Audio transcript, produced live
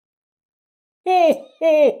Ho,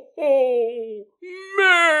 ho, ho!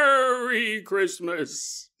 Merry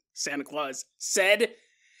Christmas, Santa Claus said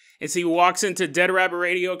as he walks into Dead Rabbit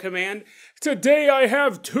Radio Command. Today I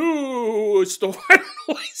have two stories.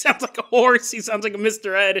 He sounds like a horse. He sounds like a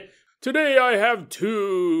Mr. Ed. Today I have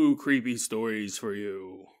two creepy stories for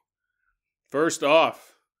you. First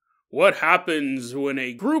off, what happens when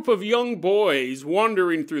a group of young boys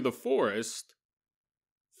wandering through the forest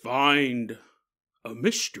find a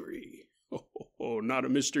mystery? Oh, not a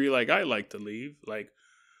mystery like I like to leave. Like,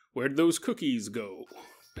 where'd those cookies go?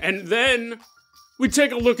 And then we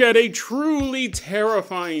take a look at a truly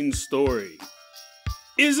terrifying story.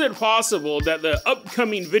 Is it possible that the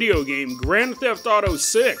upcoming video game Grand Theft Auto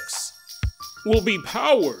 6 will be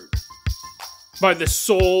powered by the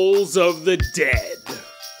souls of the dead?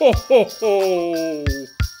 Ho, ho, ho!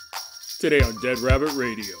 Today on Dead Rabbit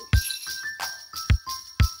Radio.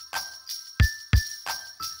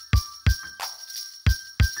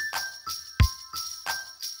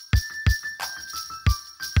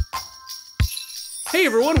 Hey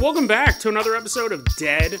everyone, welcome back to another episode of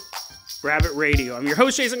Dead Rabbit Radio. I'm your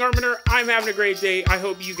host, Jason Carpenter. I'm having a great day. I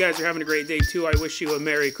hope you guys are having a great day too. I wish you a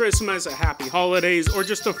Merry Christmas, a Happy Holidays, or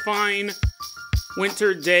just a fine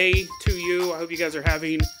winter day to you. I hope you guys are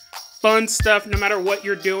having fun stuff no matter what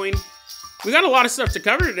you're doing. We got a lot of stuff to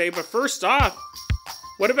cover today, but first off,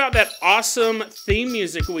 what about that awesome theme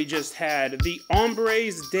music we just had? The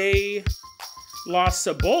Hombres De La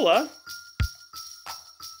Cebolla.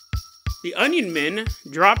 The Onion Men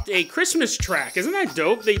dropped a Christmas track. Isn't that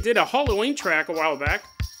dope? They did a Halloween track a while back.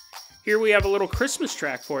 Here we have a little Christmas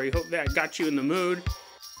track for you. Hope that got you in the mood.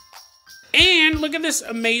 And look at this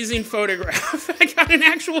amazing photograph. I got an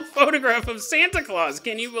actual photograph of Santa Claus.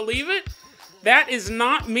 Can you believe it? That is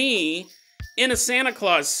not me in a Santa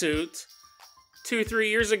Claus suit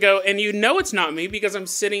 2-3 years ago. And you know it's not me because I'm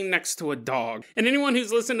sitting next to a dog. And anyone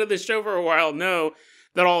who's listened to this show for a while know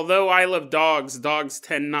that although I love dogs, dogs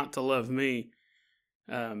tend not to love me.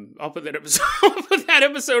 I'll put that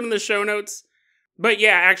episode in the show notes. But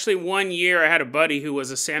yeah, actually 1 year I had a buddy who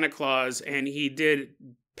was a Santa Claus and he did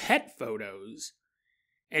pet photos.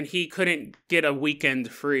 And he couldn't get a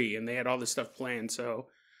weekend free and they had all this stuff planned. So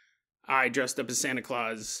I dressed up as Santa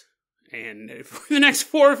Claus and for the next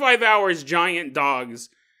 4 or 5 hours, giant dogs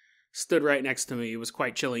stood right next to me. It was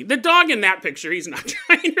quite chilling. The dog in that picture, he's not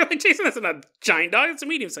giant. You're like, Jason, that's not a giant dog. It's a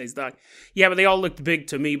medium-sized dog. Yeah, but they all looked big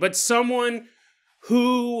to me. But someone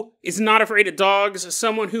who is not afraid of dogs,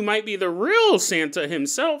 someone who might be the real Santa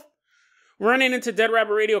himself, running into Dead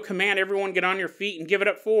Rabbit Radio Command. Everyone get on your feet and give it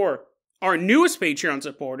up for our newest Patreon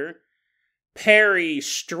supporter, Perry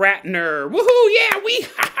Stratner. Woohoo, yeah, we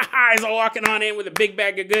is all walking on in with a big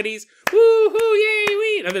bag of goodies. Woohoo, yay,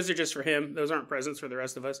 we. Now, those are just for him. Those aren't presents for the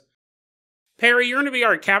rest of us. Perry, you're going to be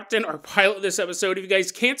our captain, our pilot this episode. If you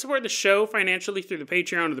guys can't support the show financially through the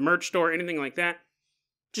Patreon or the merch store, anything like that,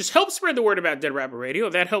 just help spread the word about Dead Rabbit Radio.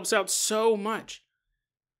 That helps out so much.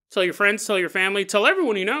 Tell your friends, tell your family, tell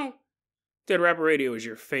everyone you know. Dead Rabbit Radio is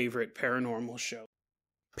your favorite paranormal show.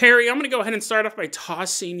 Perry, I'm going to go ahead and start off by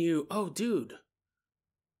tossing you. Oh, dude.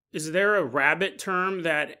 Is there a rabbit term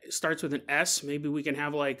that starts with an S? Maybe we can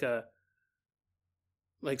have like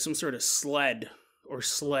some sort of sled or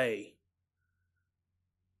sleigh.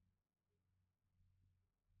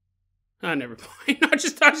 Never mind. I'll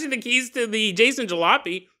just toss you the keys to the Jason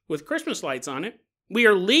Jalopy with Christmas lights on it. We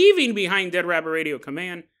are leaving behind Dead Rabbit Radio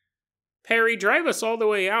Command. Perry, drive us all the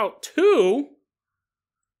way out to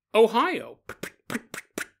Ohio.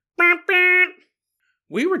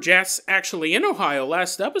 We were just actually in Ohio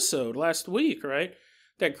last week, right?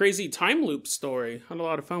 That crazy time loop story. Had a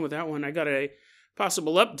lot of fun with that one. I got a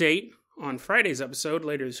possible update on Friday's episode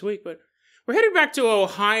later this week, but we're headed back to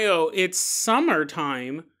Ohio. It's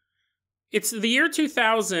summertime. It's the year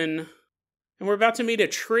 2000, and we're about to meet a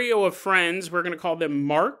trio of friends. We're going to call them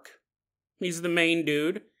Mark. He's the main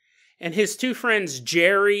dude. And his two friends,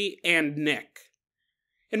 Jerry and Nick.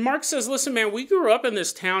 And Mark says, listen, man, we grew up in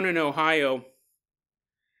this town in Ohio.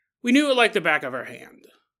 We knew it like the back of our hand.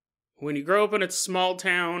 When you grow up in a small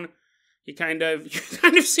town, you're kind of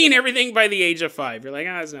seen everything by the age of 5. You're like,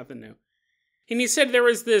 it's nothing new. And he said there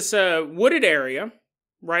was this wooded area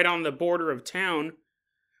right on the border of town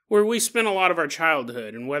where we spent a lot of our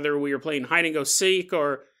childhood. And whether we were playing hide and go seek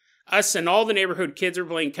or us and all the neighborhood kids were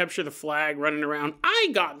playing capture the flag, running around. I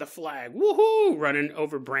got the flag. Woohoo! Running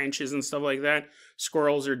over branches and stuff like that.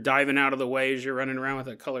 Squirrels are diving out of the way as you're running around with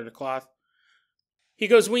a colored cloth. He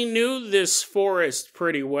goes, we knew this forest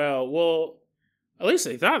pretty well. Well, at least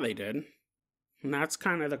they thought they did. And that's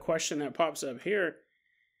kind of the question that pops up here.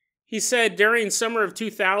 He said during summer of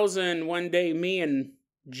 2000, one day me and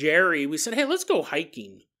Jerry, we said, hey, let's go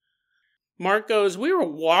hiking. Mark goes, we were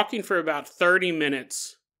walking for about 30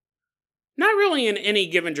 minutes. Not really in any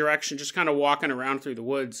given direction, just kind of walking around through the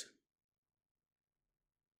woods.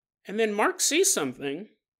 And then Mark sees something,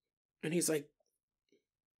 and he's like,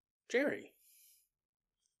 Jerry,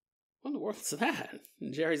 what in the world is that?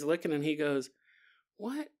 And Jerry's looking, and he goes,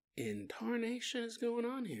 what in tarnation is going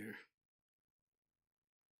on here?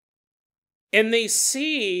 And they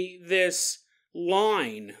see this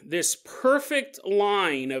line, this perfect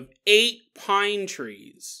line of 8 pine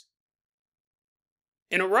trees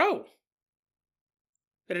in a row.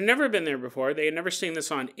 That had never been there before. They had never seen this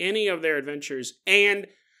on any of their adventures. And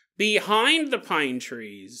behind the pine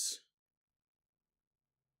trees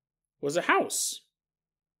was a house.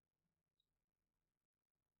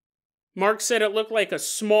 Mark said it looked like a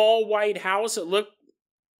small white house. It looked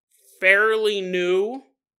fairly new.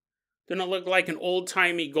 Didn't look like an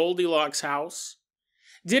old-timey Goldilocks house.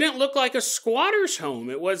 Didn't look like a squatter's home.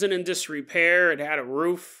 It wasn't in disrepair. It had a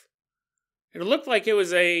roof. It looked like it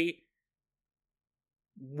was a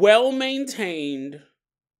well-maintained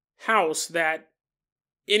house that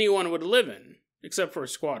anyone would live in, except for a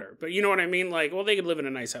squatter. But you know what I mean? Like, well, they could live in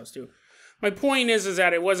a nice house too. My point is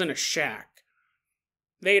that it wasn't a shack.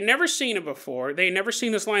 They had never seen it before. They had never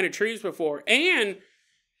seen this line of trees before. And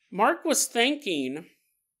Mark was thinking,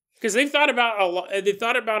 because they've thought about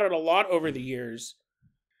it a lot over the years.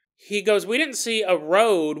 He goes, we didn't see a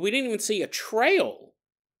road. We didn't even see a trail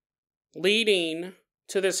leading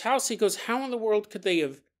to this house. He goes, how in the world could they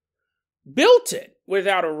have built it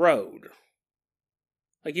without a road?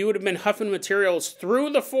 Like, you would have been huffing materials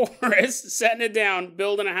through the forest, setting it down,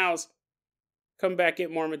 building a house, come back,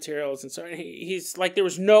 get more materials. And so he's like, there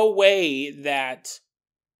was no way that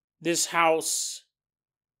this house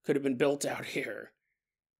could have been built out here.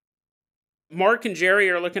 Mark and Jerry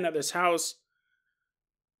are looking at this house,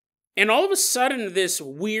 and all of a sudden, this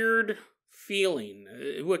weird feeling,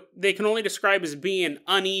 what they can only describe as being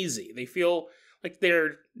uneasy. They feel like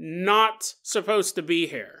they're not supposed to be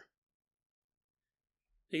here.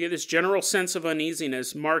 They get this general sense of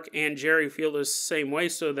uneasiness. Mark and Jerry feel the same way,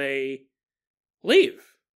 so they leave.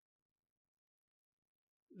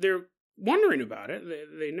 They're wondering about it.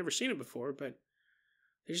 They've never seen it before, but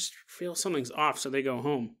they just feel something's off, so they go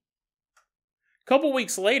home. A couple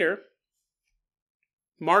weeks later,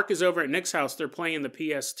 Mark is over at Nick's house. They're playing the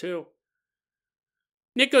PS2.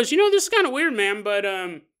 Nick goes, this is kind of weird, man, but,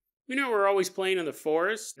 we're always playing in the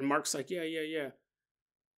forest. And Mark's like, yeah.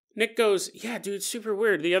 Nick goes, yeah, dude, it's super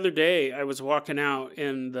weird. The other day, I was walking out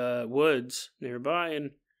in the woods nearby,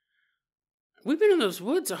 and we've been in those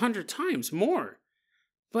woods 100 times more.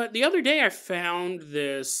 But the other day, I found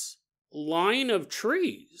this line of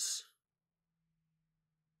trees.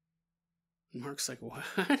 And Mark's like, what?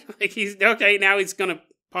 Like, now he's going to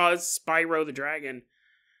pause Spyro the Dragon.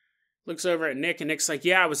 Looks over at Nick, and Nick's like,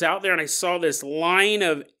 yeah, I was out there and I saw this line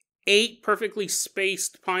of 8 perfectly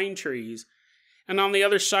spaced pine trees. And on the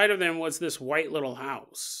other side of them was this white little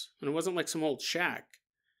house. And it wasn't like some old shack.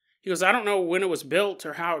 He goes, I don't know when it was built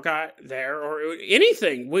or how it got there or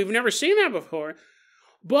anything. We've never seen that before.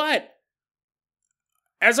 But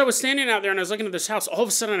as I was standing out there and I was looking at this house, all of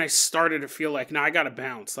a sudden I started to feel like, I gotta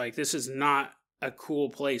bounce. Like, this is not a cool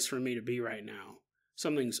place for me to be right now.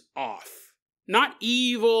 Something's off. Not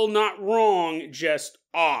evil, not wrong, just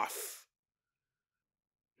off.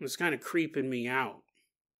 It was kind of creeping me out.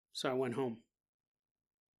 So I went home.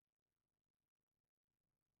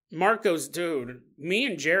 Mark goes, dude, me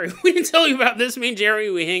and Jerry, we didn't tell you about this. Me and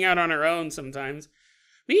Jerry, we hang out on our own sometimes.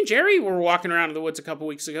 Me and Jerry were walking around in the woods a couple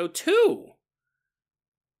weeks ago, too.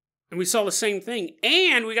 And we saw the same thing.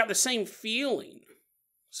 And we got the same feeling.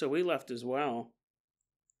 So we left as well.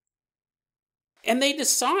 And they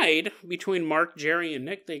decide, between Mark, Jerry, and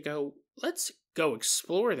Nick, they go, let's go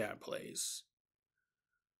explore that place.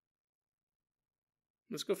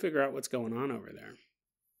 Let's go figure out what's going on over there.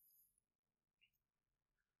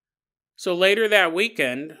 So later that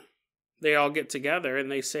weekend, they all get together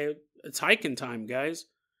and they say, it's hiking time, guys.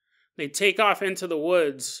 They take off into the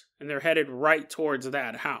woods and they're headed right towards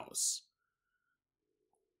that house.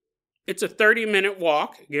 It's a 30-minute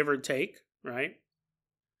walk, give or take, right?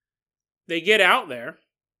 They get out there.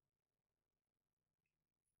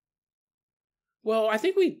 Well, I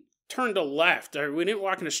think we turned to left. Or we didn't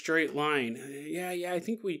walk in a straight line. Yeah, I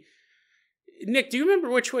think we... Nick, do you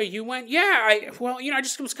remember which way you went? Yeah, I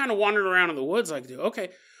just was kind of wandering around in the woods like,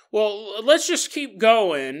 okay, well, let's just keep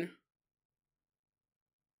going.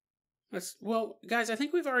 Guys, I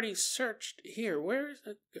think we've already searched here. Where is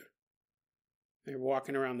it? They're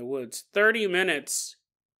walking around the woods. 30 minutes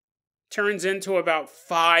turns into about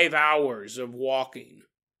 5 hours of walking.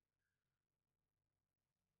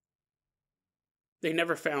 They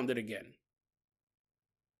never found it again.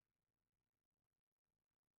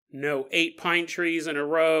 No 8 pine trees in a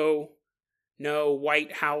row. No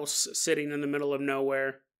white house sitting in the middle of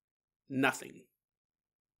nowhere. Nothing.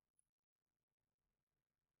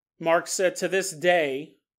 Mark said to this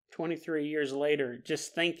day, 23 years later,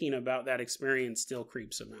 just thinking about that experience still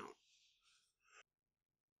creeps him out.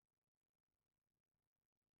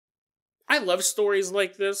 I love stories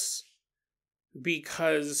like this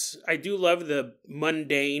because I do love the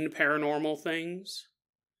mundane paranormal things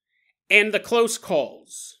and the close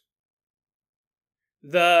calls.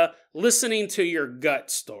 The listening to your gut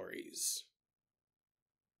stories.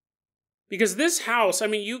 Because this house, I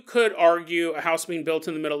mean, you could argue a house being built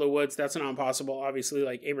in the middle of the woods, that's not impossible. Obviously,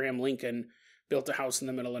 like Abraham Lincoln built a house in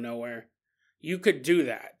the middle of nowhere. You could do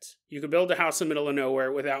that. You could build a house in the middle of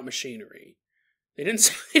nowhere without machinery. They didn't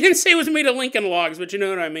say it was made of Lincoln logs, but you know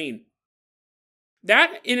what I mean.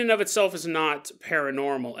 That in and of itself is not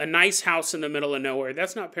paranormal. A nice house in the middle of nowhere,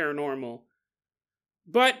 that's not paranormal.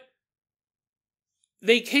 But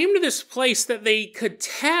they came to this place that they could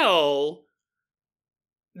tell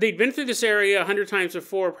they'd been through this area 100 times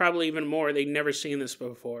before, probably even more. They'd never seen this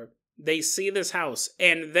before. They see this house,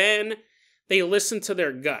 and then they listen to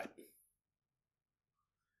their gut.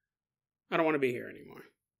 I don't want to be here anymore.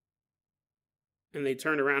 And they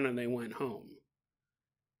turned around and they went home.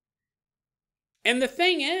 And the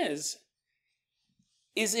thing is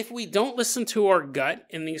if we don't listen to our gut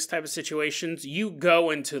in these type of situations, you go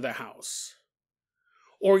into the house.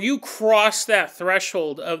 Or you cross that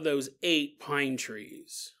threshold of those 8 pine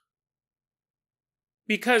trees.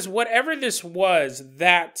 Because whatever this was,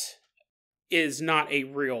 that is not a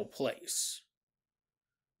real place.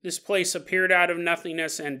 This place appeared out of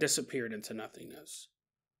nothingness and disappeared into nothingness.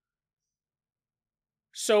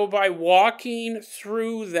 So by walking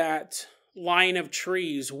through that line of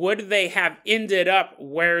trees, would they have ended up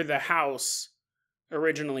where the house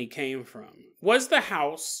originally came from? Was the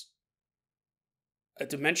house a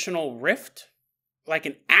dimensional rift? Like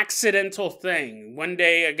an accidental thing? One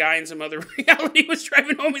day a guy in some other reality was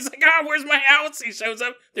driving home, he's like, where's my house? He shows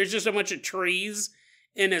up, there's just a bunch of trees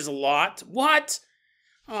in his lot. What?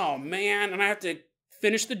 Oh man, and I have to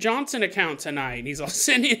finish the Johnson account tonight. And he's all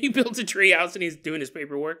sitting in, he built a tree house and he's doing his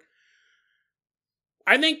paperwork.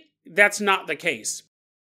 I think that's not the case.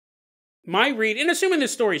 My read, and assuming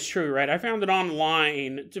this story's true, right? I found it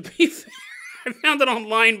online, to be fair. I found it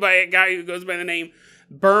online by a guy who goes by the name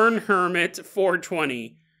Burn Hermit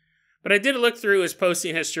 420. But I did look through his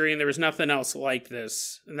posting history and there was nothing else like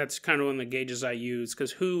this. And that's kind of one of the gauges I use,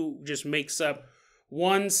 because who just makes up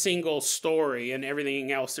one single story and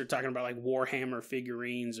everything else they're talking about, like Warhammer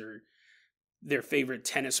figurines or their favorite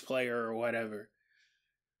tennis player or whatever.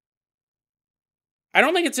 I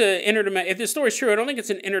don't think it's if the story's true, I don't think it's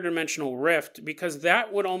an interdimensional rift, because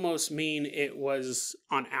that would almost mean it was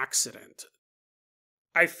on accident.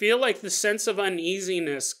 I feel like the sense of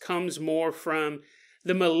uneasiness comes more from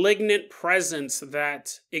the malignant presence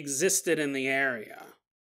that existed in the area.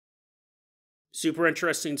 Super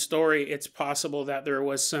interesting story. It's possible that there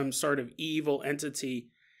was some sort of evil entity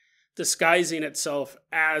disguising itself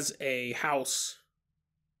as a house.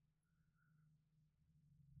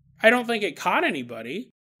 I don't think it caught anybody.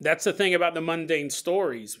 That's the thing about the mundane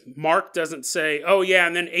stories. Mark doesn't say, oh yeah,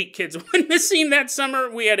 and then 8 kids went missing that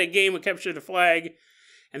summer. We had a game of Capture the Flag,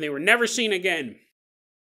 and they were never seen again.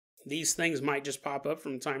 These things might just pop up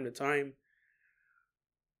from time to time.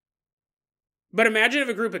 But imagine if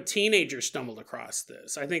a group of teenagers stumbled across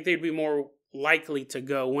this. I think they'd be more likely to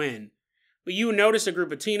go in. But you notice a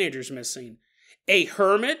group of teenagers missing. A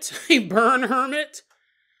hermit, a burn hermit,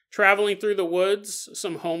 traveling through the woods,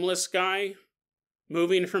 some homeless guy,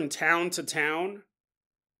 moving from town to town,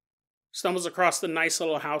 stumbles across the nice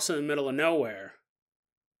little house in the middle of nowhere.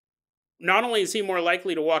 Not only is he more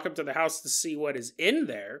likely to walk up to the house to see what is in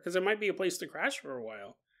there, because it might be a place to crash for a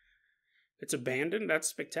while. If it's abandoned, that's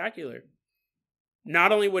spectacular.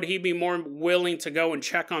 Not only would he be more willing to go and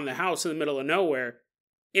check on the house in the middle of nowhere,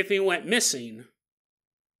 if he went missing,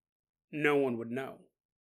 no one would know.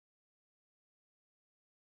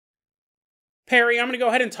 Perry, I'm going to go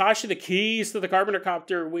ahead and toss you the keys to the Carpenter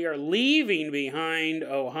copter. We are leaving behind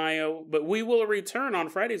Ohio, but we will return on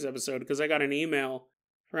Friday's episode because I got an email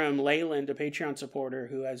from Leyland, a Patreon supporter,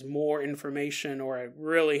 who has more information or a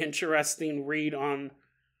really interesting read on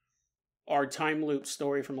our time loop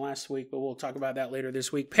story from last week, but we'll talk about that later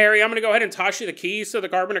this week. Perry, I'm going to go ahead and toss you the keys to the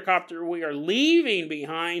Carpenter copter. We are leaving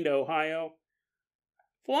behind Ohio.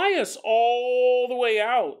 Fly us all the way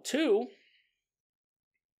out to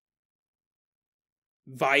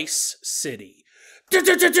Vice City. I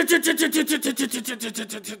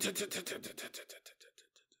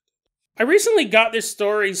recently got this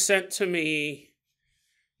story sent to me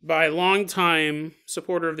by a longtime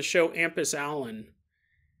supporter of the show, Ampus Allen.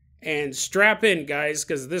 And strap in, guys,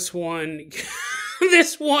 because this one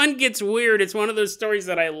this one gets weird. It's one of those stories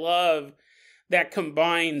that I love that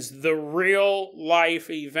combines the real life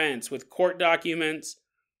events with court documents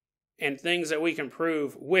and things that we can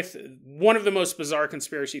prove with one of the most bizarre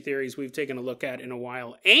conspiracy theories we've taken a look at in a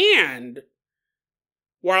while. And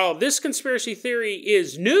while this conspiracy theory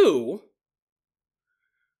is new,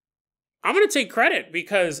 I'm going to take credit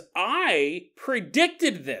because I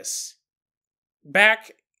predicted this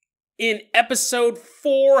back in episode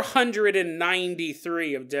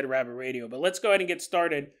 493 of Dead Rabbit Radio. But let's go ahead and get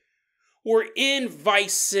started. We're in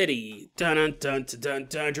Vice City. Dun dun dun dun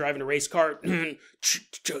dun. Driving a race car.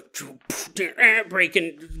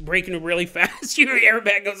 Braking really fast. Your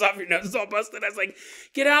airbag goes off. Your nose is all busted. I was like,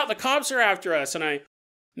 get out. The cops are after us. And I'm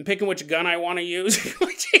picking which gun I want to use.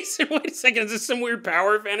 Like, Jason, wait a second. Is this some weird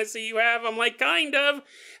power fantasy you have? I'm like, kind of.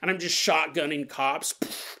 And I'm just shotgunning cops.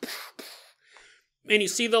 And you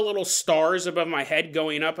see the little stars above my head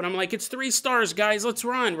going up. And I'm like, it's 3 stars, guys. Let's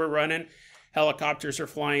run. We're running. Helicopters are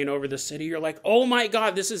flying over the city. You're like, oh my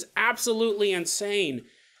God, this is absolutely insane.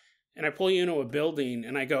 And I pull you into a building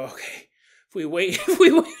and I go, okay, if we wait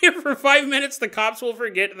here for 5 minutes, the cops will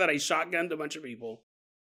forget that I shotgunned a bunch of people.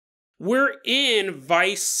 We're in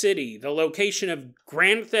Vice City, the location of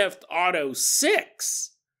Grand Theft Auto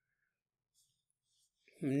 6.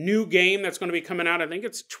 New game that's going to be coming out. I think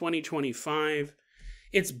it's 2025.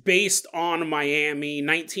 It's based on Miami,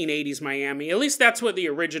 1980s Miami. At least that's what the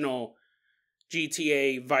original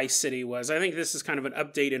GTA Vice City was. I think this is kind of an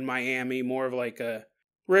updated Miami, more of like a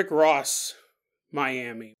Rick Ross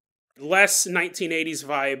Miami. Less 1980s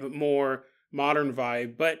vibe, more modern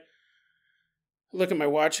vibe. But look at my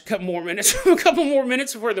watch, a couple more minutes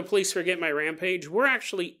before the police forget my rampage. We're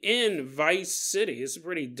actually in Vice City. This is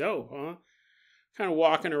pretty dope, huh? Kind of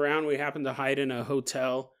walking around. We happen to hide in a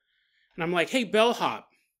hotel. And I'm like, hey, bellhop.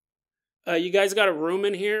 You guys got a room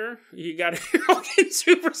in here? You're all getting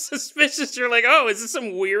super suspicious. You're like, oh, is this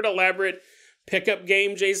some weird, elaborate pickup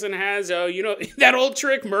game Jason has? Oh, you know, that old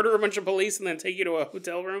trick, murder a bunch of police and then take you to a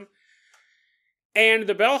hotel room? And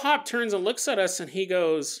the bellhop turns and looks at us and he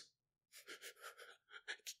goes,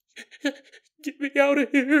 get me out of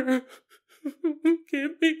here.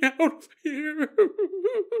 Get me out of here.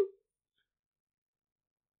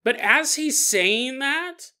 But as he's saying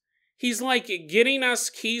that, he's like getting us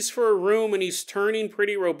keys for a room and he's turning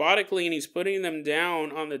pretty robotically and he's putting them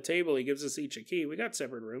down on the table. He gives us each a key. We got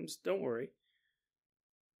separate rooms. Don't worry.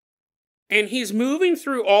 And he's moving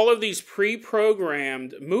through all of these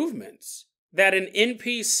pre-programmed movements that an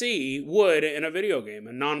NPC would in a video game,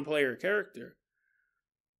 a non-player character.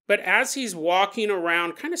 But as he's walking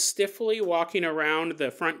around, kind of stiffly walking around the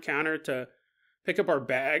front counter to pick up our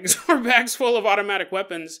bags full of automatic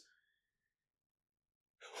weapons,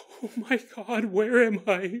 oh my God, where am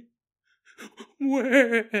I?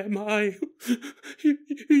 Where am I?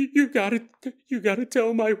 You gotta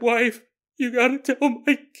tell my wife. You gotta tell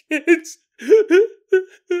my kids. I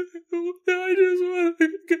just want to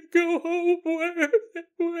go home.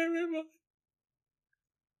 Where am I?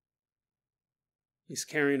 He's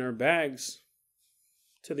carrying our bags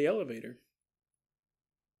to the elevator.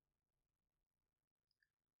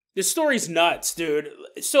 This story's nuts, dude.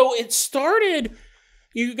 So it started...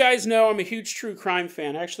 You guys know I'm a huge true crime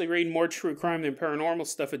fan. I actually read more true crime than paranormal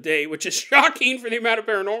stuff a day, which is shocking for the amount of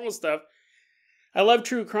paranormal stuff. I love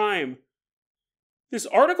true crime. This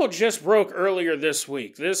article just broke earlier this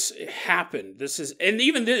week. This happened. And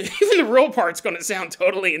even the real part's going to sound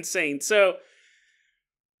totally insane. So,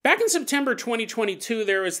 back in September 2022,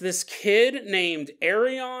 there was this kid named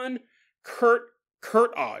Arion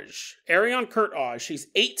Kurtaj. Arion Kurtaj. He's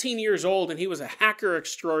 18 years old, and he was a hacker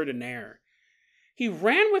extraordinaire. He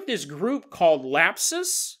ran with this group called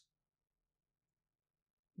Lapsus,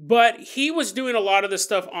 but he was doing a lot of this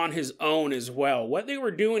stuff on his own as well. What they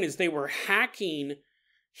were doing is they were hacking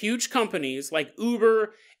huge companies like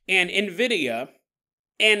Uber and Nvidia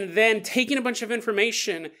and then taking a bunch of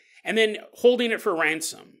information and then holding it for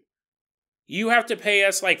ransom. You have to pay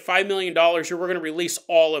us like $5 million or we're going to release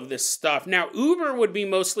all of this stuff. Now, Uber would be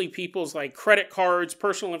mostly people's like credit cards,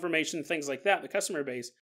 personal information, things like that, the customer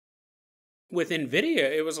base. With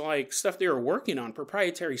Nvidia, it was like stuff they were working on,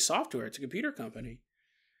 proprietary software. It's a computer company.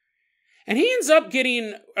 And he ends up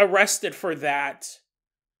getting arrested for that.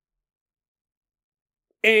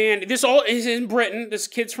 And this all is in Britain. This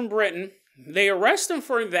kid's from Britain. They arrest him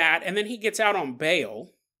for that, and then he gets out on bail.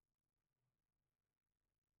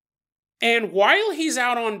 And while he's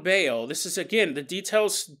out on bail, this is, again, the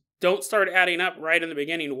details don't start adding up right in the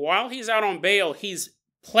beginning. While he's out on bail, he's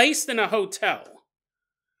placed in a hotel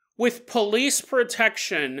with police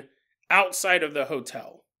protection outside of the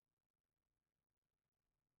hotel.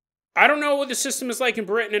 I don't know what the system is like in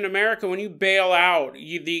Britain and America. When you bail out,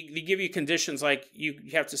 they give you conditions like you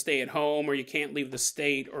have to stay at home or you can't leave the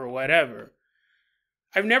state or whatever.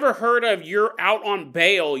 I've never heard of you're out on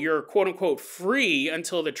bail, you're quote-unquote free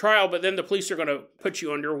until the trial, but then the police are going to put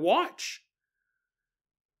you under watch.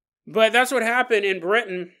 But that's what happened in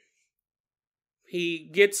Britain. He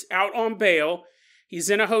gets out on bail, he's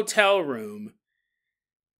in a hotel room,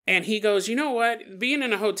 and he goes, you know what? Being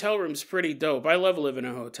in a hotel room is pretty dope. I love living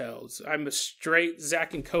in hotels. I'm a straight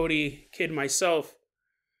Zach and Cody kid myself.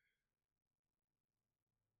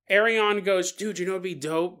 Arion goes, dude, you know what'd be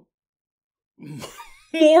dope?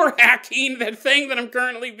 More hacking, that thing that I'm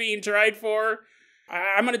currently being tried for.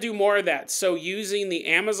 I'm going to do more of that. So using the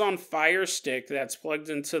Amazon Fire Stick that's plugged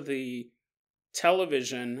into the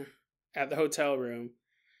television at the hotel room,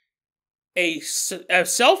 a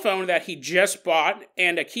cell phone that he just bought,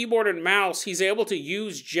 and a keyboard and mouse, he's able to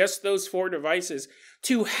use just those 4 devices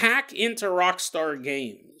to hack into Rockstar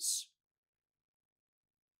Games.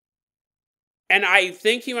 And I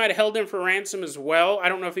think he might have held him for ransom as well. I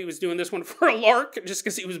don't know if he was doing this one for a lark, just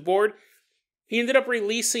because he was bored. He ended up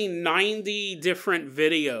releasing 90 different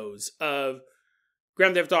videos of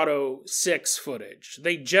Grand Theft Auto 6 footage.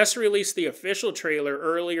 They just released the official trailer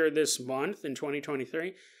earlier this month in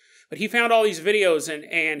 2023. But he found all these videos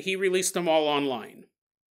and he released them all online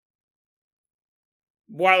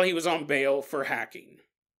while he was on bail for hacking.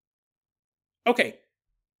 Okay.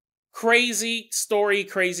 Crazy story,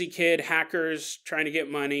 crazy kid, hackers trying to get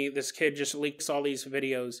money. This kid just leaks all these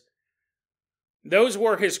videos. Those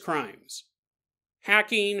were his crimes.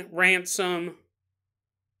 Hacking, ransom,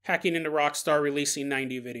 hacking into Rockstar, releasing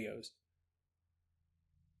 90 videos.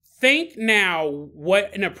 Think now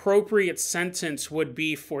what an appropriate sentence would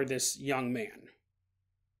be for this young man.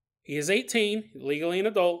 He is 18, legally an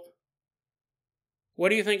adult. What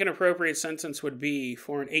do you think an appropriate sentence would be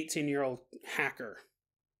for an 18-year-old hacker?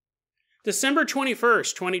 December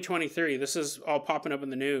 21st, 2023. This is all popping up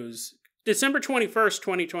in the news. December 21st,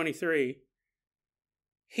 2023.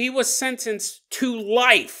 He was sentenced to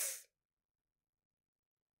life.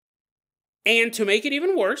 And to make it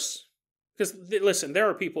even worse, because listen, there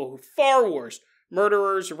are people who far worse,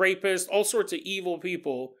 murderers, rapists, all sorts of evil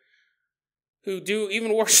people who do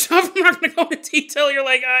even worse stuff. I'm not going to go into detail. You're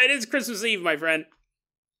like, it is Christmas Eve, my friend.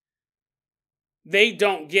 They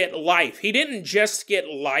don't get life. He didn't just get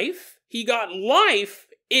life. He got life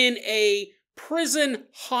in a prison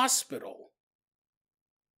hospital,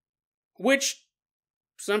 which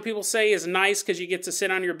some people say is nice because you get to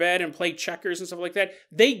sit on your bed and play checkers and stuff like that.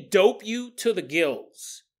 They dope you to the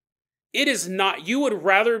gills. It is not. You would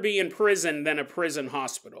rather be in prison than a prison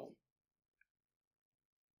hospital.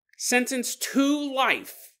 Sentenced to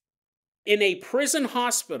life in a prison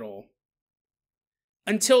hospital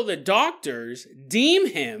until the doctors deem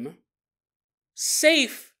him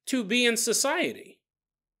safe to be in society.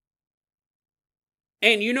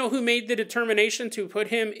 And you know who made the determination to put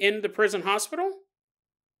him in the prison hospital?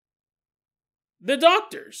 The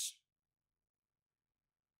doctors.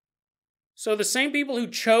 So the same people who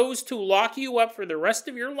chose to lock you up for the rest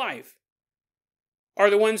of your life are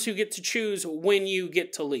the ones who get to choose when you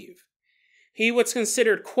get to leave. He was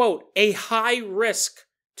considered, quote, a high risk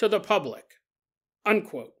to the public,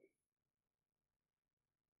 unquote.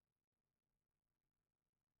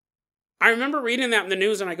 I remember reading that in the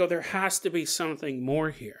news and I go, there has to be something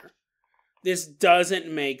more here. This doesn't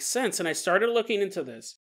make sense. And I started looking into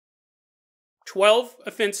this. 12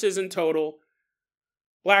 offenses in total.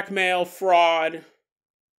 Blackmail, fraud.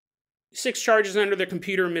 6 charges under the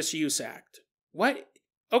Computer Misuse Act. What?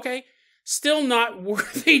 Okay. Still not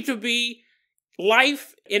worthy to be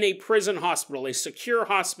life in a prison hospital, a secure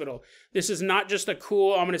hospital. This is not just a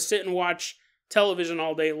cool, I'm going to sit and watch television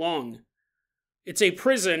all day long. It's a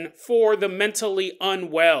prison for the mentally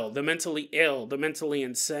unwell, the mentally ill, the mentally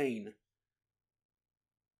insane.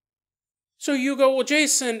 So you go, well,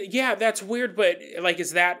 Jason, yeah, that's weird, but like,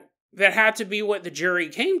 is that had to be what the jury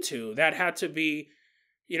came to? That had to be,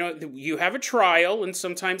 you have a trial and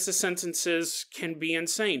sometimes the sentences can be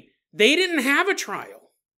insane. They didn't have a trial.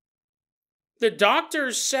 The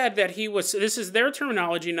doctors said that he was, this is their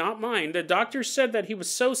terminology, not mine. The doctors said that he was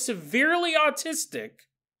so severely autistic,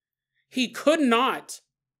 he could not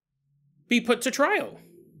be put to trial.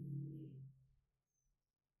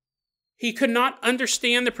 He could not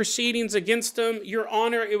understand the proceedings against him. Your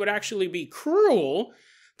Honor, it would actually be cruel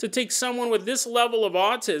to take someone with this level of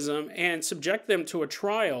autism and subject them to a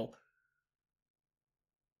trial.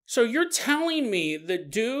 So you're telling me the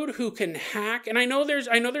dude who can hack, and I know there's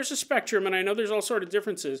a spectrum, and I know there's all sort of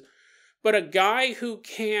differences, but a guy who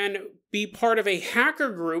can be part of a hacker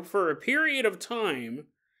group for a period of time,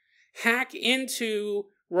 hack into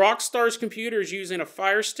Rockstar's computers using a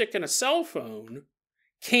Fire Stick and a cell phone,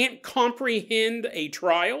 can't comprehend a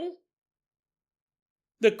trial?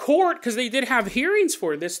 The court, because they did have hearings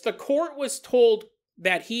for this, the court was told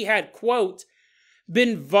that he had, quote,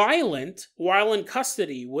 been violent while in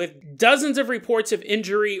custody with dozens of reports of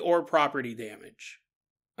injury or property damage,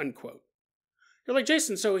 unquote. You're like,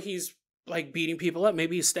 Jason, so he's like beating people up.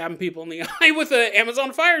 Maybe he's stabbing people in the eye with an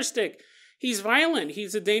Amazon Fire Stick. He's violent.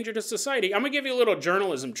 He's a danger to society. I'm going to give you a little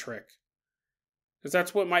journalism trick. Because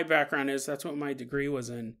that's what my background is. That's what my degree was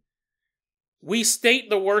in. We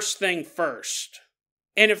state the worst thing first.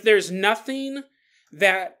 And if there's nothing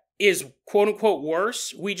that is quote-unquote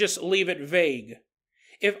worse, we just leave it vague.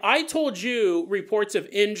 If I told you reports of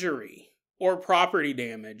injury or property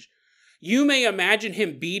damage, you may imagine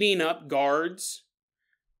him beating up guards.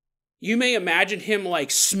 You may imagine him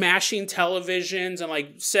like smashing televisions and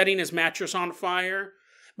like setting his mattress on fire.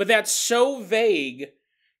 But that's so vague.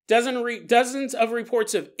 Dozens of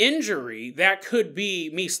reports of injury, that could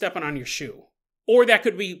be me stepping on your shoe. Or that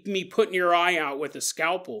could be me putting your eye out with a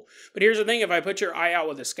scalpel. But here's the thing, if I put your eye out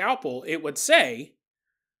with a scalpel, it would say,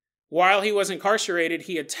 while he was incarcerated,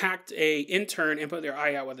 he attacked an intern and put their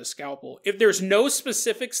eye out with a scalpel. If there's no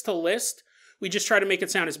specifics to list, we just try to make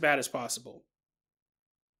it sound as bad as possible.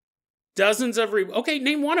 Dozens of... Okay,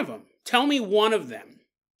 name one of them. Tell me one of them.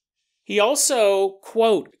 He also,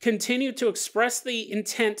 quote, continued to express the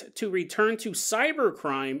intent to return to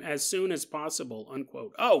cybercrime as soon as possible,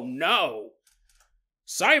 unquote. Oh, no.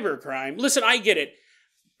 Cybercrime. Listen, I get it.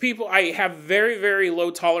 People, I have very, very low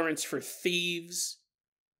tolerance for thieves.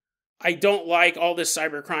 I don't like all this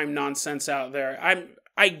cybercrime nonsense out there.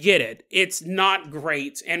 I get it. It's not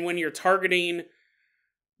great. And when you're targeting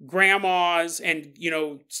grandmas and,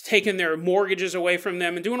 taking their mortgages away from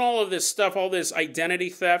them and doing all of this stuff, all this identity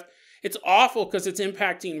theft, it's awful because it's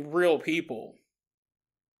impacting real people.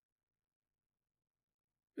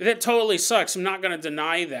 That totally sucks. I'm not going to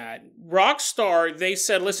deny that. Rockstar, they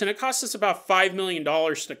said, listen, it cost us about $5 million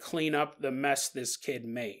to clean up the mess this kid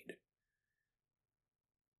made.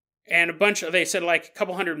 And they said like a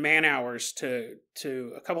couple hundred man hours and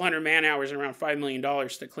around $5 million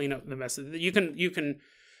to clean up the mess. You can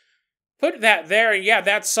put that there. And yeah,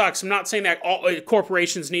 that sucks. I'm not saying that all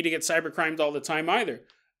corporations need to get cybercrimed all the time either.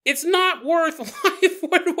 It's not worth life,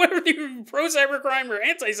 whether you're pro-cybercrime or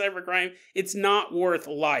anti-cybercrime, it's not worth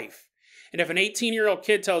life. And if an 18-year-old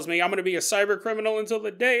kid tells me I'm going to be a cyber criminal until the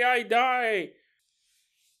day I die,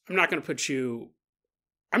 I'm not going to put you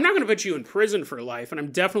in prison for life, and I'm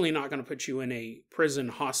definitely not going to put you in a prison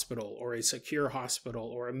hospital or a secure hospital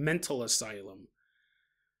or a mental asylum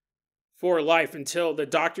for life until the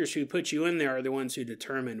doctors who put you in there are the ones who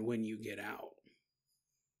determine when you get out.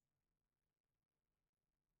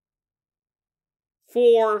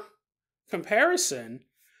 For comparison,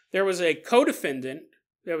 there was a co-defendant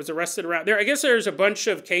that was arrested around there. I guess there's a bunch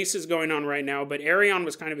of cases going on right now, but Arion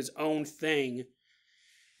was kind of his own thing.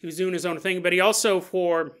 He was doing his own thing, but he also,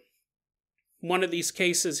 for one of these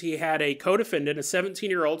cases, he had a co-defendant, a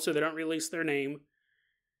 17-year-old, so they don't release their name.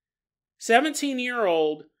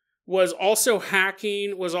 17-year-old was also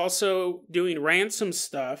hacking, was also doing ransom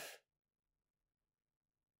stuff.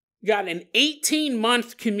 Got an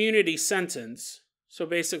 18-month community sentence. So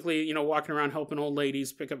basically, walking around helping old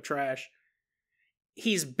ladies pick up trash.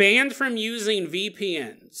 He's banned from using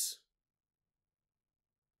VPNs.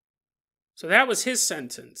 So that was his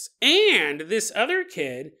sentence. And this other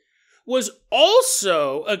kid was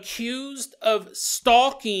also accused of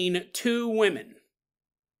stalking 2 women.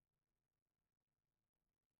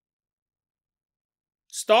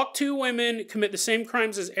 Stalk 2 women, commit the same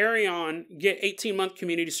crimes as Arion, get 18-month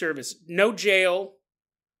community service. No jail,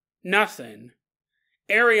 nothing.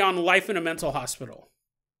 Arion, life in a mental hospital.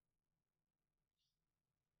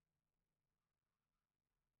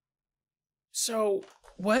 So,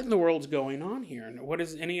 what in the world's going on here? And what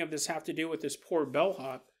does any of this have to do with this poor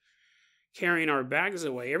bellhop carrying our bags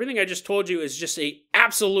away? Everything I just told you is just a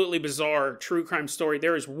absolutely bizarre true crime story.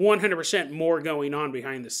 There is 100% more going on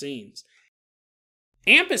behind the scenes.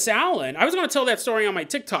 Ampus Allen, I was going to tell that story on my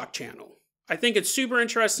TikTok channel. I think it's super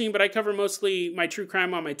interesting, but I cover mostly my true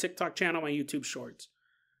crime on my TikTok channel, my YouTube shorts.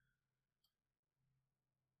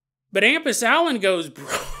 But Ampus Allen goes,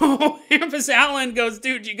 bro, Ampus Allen goes,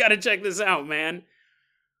 dude, you got to check this out, man.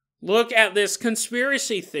 Look at this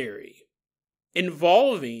conspiracy theory.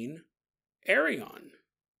 involving Arion.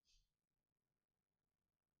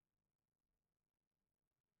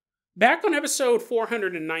 Back on episode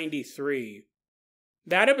 493,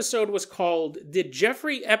 that episode was called, Did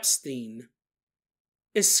Jeffrey Epstein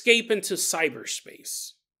Escape into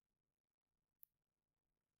Cyberspace?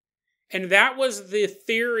 And that was the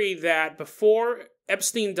theory that before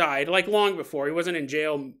Epstein died, like long before, he wasn't in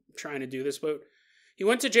jail trying to do this, but he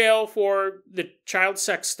went to jail for the child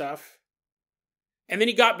sex stuff. And then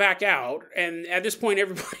he got back out. And at this point,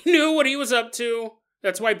 everybody knew what he was up to.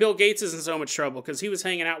 That's why Bill Gates is in so much trouble, because he was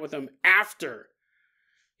hanging out with him after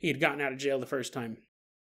he had gotten out of jail the first time.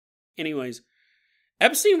 Anyways,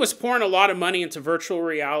 Epstein was pouring a lot of money into virtual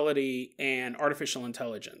reality and artificial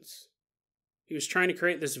intelligence. He was trying to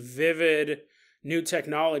create this vivid new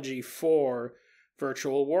technology for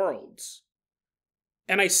virtual worlds.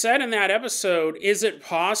 And I said in that episode, is it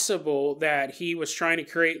possible that he was trying to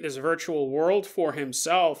create this virtual world for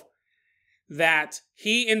himself that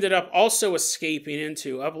he ended up also escaping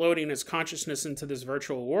into, uploading his consciousness into this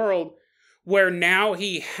virtual world, where now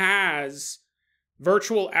he has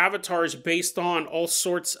virtual avatars based on all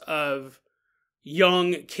sorts of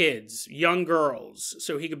young kids, young girls,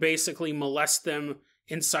 so he could basically molest them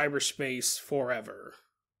in cyberspace forever.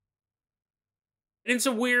 And it's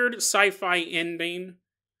a weird sci-fi ending.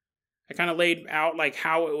 I kind of laid out like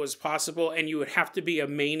how it was possible, and you would have to be a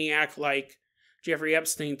maniac like Jeffrey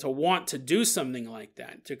Epstein to want to do something like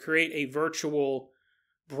that, to create a virtual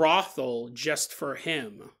brothel just for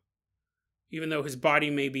him. Even though his body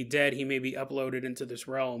may be dead, he may be uploaded into this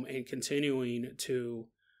realm and continuing to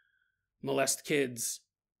molest kids.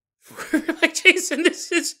 Like, Jason,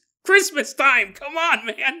 this is Christmas time. Come on,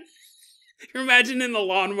 man. You're imagining the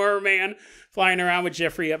Lawnmower Man flying around with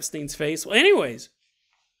Jeffrey Epstein's face. Well, anyways,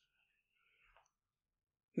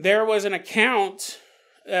 there was an account.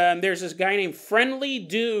 There's this guy named Friendly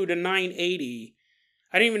Dude 980.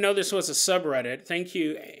 I didn't even know this was a subreddit. Thank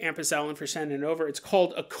you, Ampus Allen, for sending it over. It's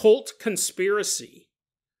called Occult Conspiracy.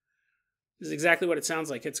 This is exactly what it sounds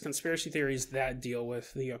like. It's conspiracy theories that deal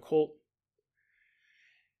with the occult.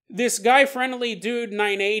 This guy, Friendly Dude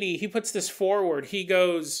 980, he puts this forward. He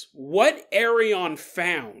goes, what Arion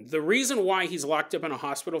found, the reason why he's locked up in a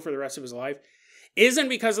hospital for the rest of his life, isn't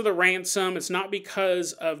because of the ransom. It's not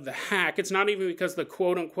because of the hack. It's not even because of the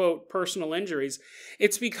quote-unquote personal injuries.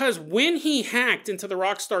 It's because when he hacked into the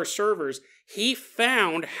Rockstar servers, he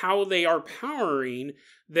found how they are powering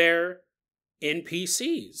their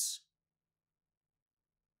NPCs.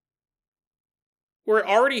 We're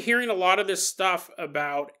already hearing a lot of this stuff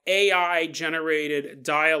about AI-generated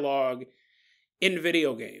dialogue in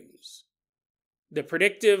video games. The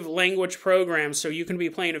predictive language program, so you can be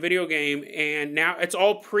playing a video game, and now it's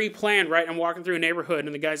all pre-planned, right? I'm walking through a neighborhood,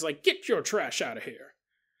 and the guy's like, get your trash out of here.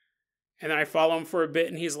 And then I follow him for a bit,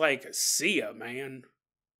 and he's like, see ya, man.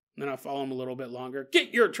 And then I follow him a little bit longer.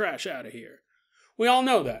 Get your trash out of here. We all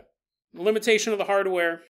know that. The limitation of the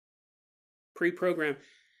hardware, pre-programmed.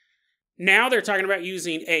 Now they're talking about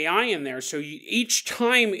using AI in there, so each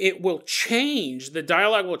time it will change, the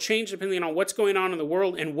dialogue will change depending on what's going on in the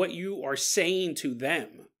world and what you are saying to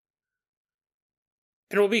them.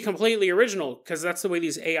 And it will be completely original, because that's the way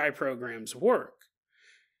these AI programs work.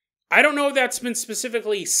 I don't know if that's been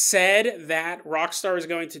specifically said that Rockstar is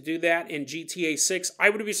going to do that in GTA 6.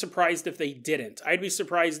 I would be surprised if they didn't. I'd be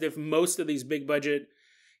surprised if most of these big budget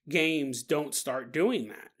games don't start doing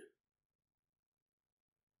that.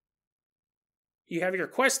 You have your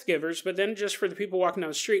quest givers, but then just for the people walking down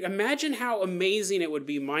the street, imagine how amazing it would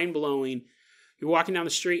be, mind-blowing. You're walking down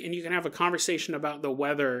the street and you can have a conversation about the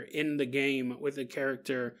weather in the game with the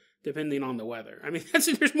character, depending on the weather. I mean,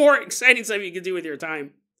 there's more exciting stuff you can do with your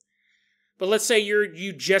time. But let's say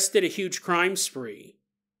you just did a huge crime spree.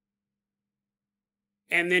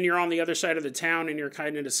 And then you're on the other side of the town and you're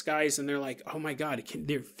kind of disguised and they're like, oh my God,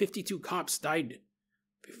 52 cops died.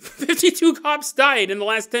 52 cops died in the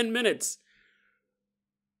last 10 minutes.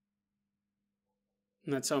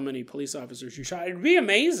 And that's how many police officers you shot. It'd be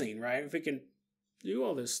amazing, right? If we can do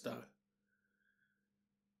all this stuff.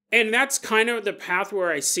 And that's kind of the path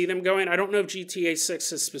where I see them going. I don't know if GTA 6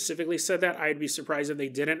 has specifically said that. I'd be surprised if they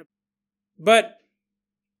didn't. But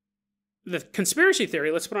the conspiracy theory,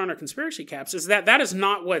 let's put on our conspiracy caps, is that is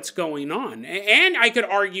not what's going on. And I could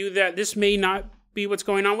argue that this may not be what's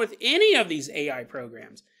going on with any of these AI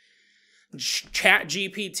programs.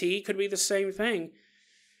 ChatGPT could be the same thing.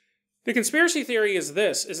 The conspiracy theory is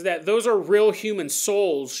this, is that those are real human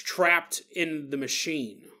souls trapped in the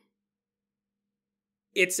machine.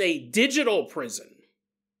 It's a digital prison.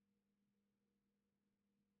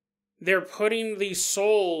 they're putting these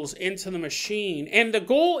souls into the machine. And the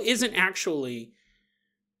goal isn't actually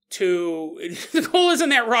the goal isn't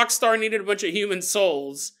that Rockstar needed a bunch of human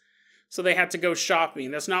souls, so they had to go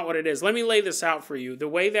shopping. That's not what it is. Let me lay this out for you. The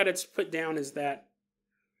way that it's put down is that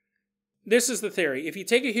this is the theory. If you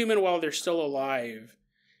take a human while they're still alive,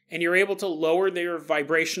 and you're able to lower their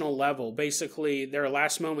vibrational level, basically their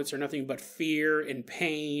last moments are nothing but fear and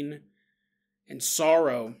pain and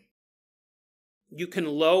sorrow, you can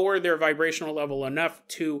lower their vibrational level enough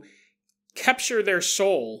to capture their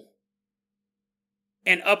soul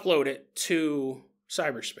and upload it to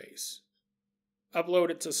cyberspace. Upload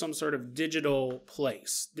it to some sort of digital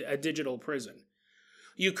place, a digital prison.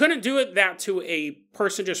 You couldn't do that to a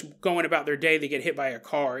person just going about their day. They get hit by a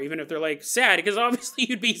car, even if they're like sad, because obviously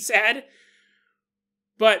you'd be sad.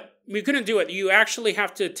 But you couldn't do it. You actually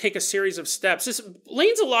have to take a series of steps. This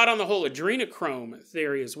leans a lot on the whole adrenochrome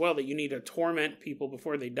theory as well, that you need to torment people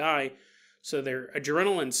before they die so their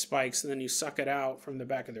adrenaline spikes and then you suck it out from the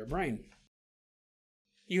back of their brain.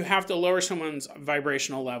 You have to lower someone's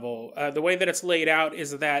vibrational level. The way that it's laid out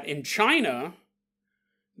is that in China,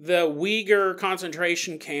 the Uyghur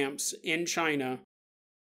concentration camps in China,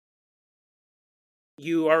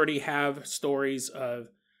 you already have stories of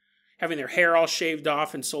having their hair all shaved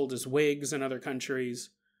off and sold as wigs in other countries.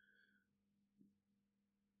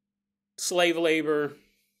 Slave labor,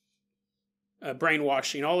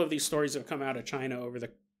 brainwashing. All of these stories have come out of China over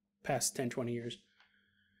the past 10, 20 years.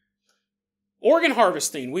 Organ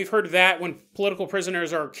harvesting. We've heard that when political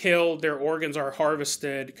prisoners are killed, their organs are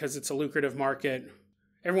harvested because it's a lucrative market.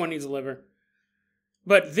 Everyone needs a liver.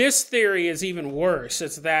 But this theory is even worse.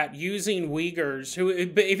 It's that using Uyghurs, who,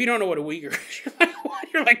 if you don't know what a Uyghur is,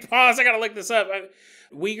 you're like, pause, I gotta look this up.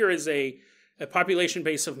 Uyghur is a population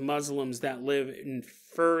base of Muslims that live in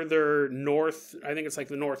further north, I think it's like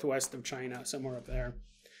the northwest of China, somewhere up there.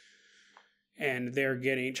 And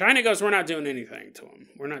China goes, we're not doing anything to them.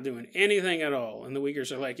 We're not doing anything at all. And the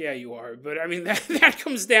Uyghurs are like, yeah, you are. But I mean, that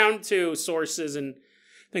comes down to sources and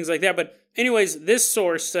things like that. But anyways, this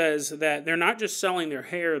source says that they're not just selling their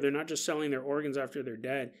hair, they're not just selling their organs after they're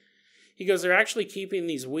dead. He goes, they're actually keeping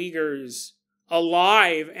these Uyghurs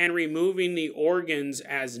alive and removing the organs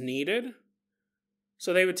as needed.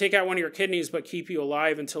 So they would take out one of your kidneys but keep you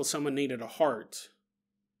alive until someone needed a heart.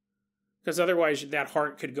 Because otherwise that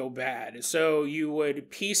heart could go bad. So you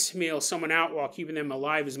would piecemeal someone out while keeping them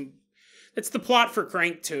alive. It's the plot for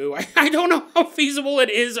Crank 2. I don't know how feasible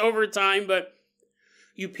it is over time, but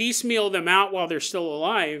you piecemeal them out while they're still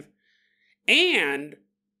alive. And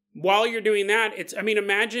while you're doing that,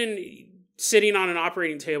 imagine sitting on an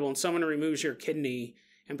operating table and someone removes your kidney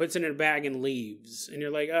and puts it in a bag and leaves. And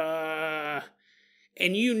you're like,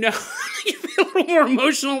 and you know, you feel a little more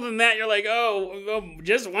emotional than that. You're like, oh,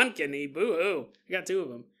 just one kidney, boo-hoo. I got two of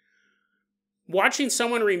them. Watching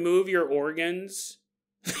someone remove your organs,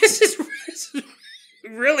 this is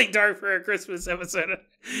really dark for a Christmas episode.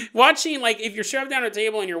 Watching, like, if you're shoved down a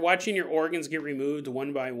table and you're watching your organs get removed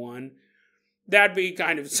one by one, that'd be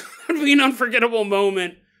an unforgettable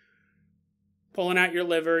moment. Pulling out your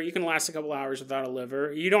liver. You can last a couple hours without a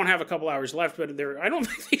liver. You don't have a couple hours left, but I don't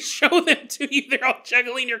think they show them to you. They're all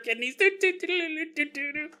juggling your kidneys.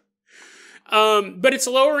 But it's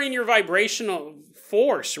lowering your vibrational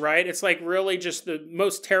force, right? It's like really just the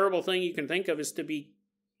most terrible thing you can think of is to be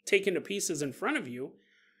taken to pieces in front of you.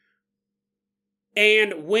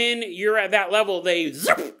 And when you're at that level, they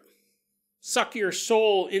suck your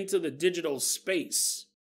soul into the digital space.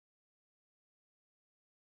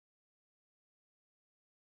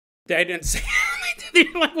 They didn't say they're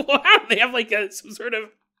like, wow, they have like some sort of,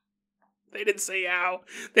 they didn't say how.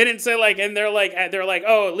 They didn't say like, and they're like,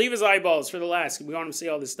 oh, leave his eyeballs for the last. We want him to see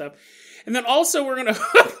all this stuff. And then also we're going to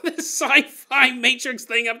hook this sci-fi Matrix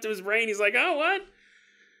thing up to his brain. He's like, oh, what?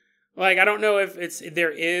 Like, I don't know if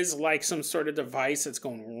there is like some sort of device that's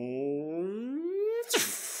going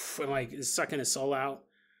and like is sucking his soul out.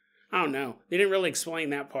 I don't know. They didn't really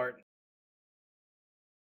explain that part.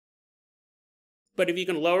 But if you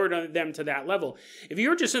can lower them to that level, if you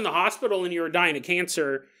were just in the hospital and you were dying of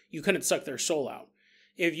cancer, you couldn't suck their soul out.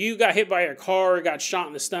 If you got hit by a car or got shot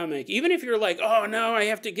in the stomach, even if you're like, oh no, I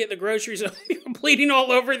have to get the groceries, you're bleeding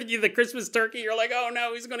all over the Christmas turkey, you're like, oh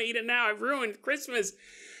no, he's going to eat it now, I've ruined Christmas.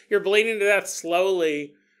 You're bleeding to death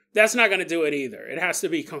slowly. That's not going to do it either. It has to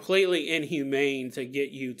be completely inhumane to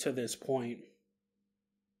get you to this point.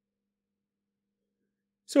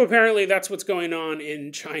 So apparently that's what's going on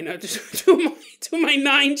in China. To my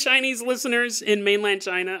 9 Chinese listeners in mainland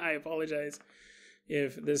China, I apologize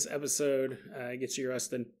if this episode gets you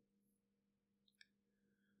arrested.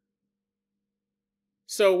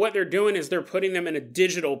 So what they're doing is they're putting them in a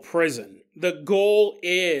digital prison. The goal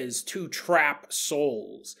is to trap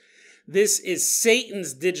souls. This is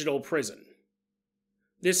Satan's digital prison.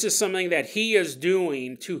 This is something that he is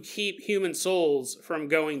doing to keep human souls from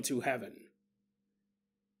going to heaven.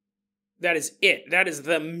 That is it. That is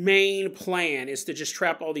the main plan, is to just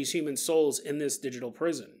trap all these human souls in this digital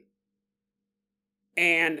prison.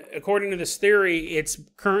 And according to this theory, it's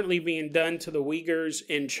currently being done to the Uyghurs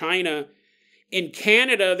in China. In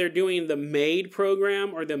Canada, they're doing the MAID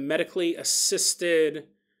program, or the medically assisted.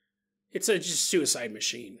 It's a just suicide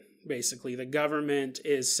machine, basically. The government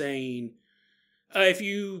is saying, if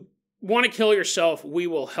you want to kill yourself, we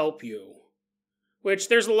will help you. Which,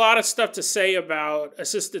 there's a lot of stuff to say about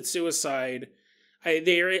assisted suicide.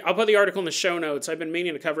 I'll put the article in the show notes. I've been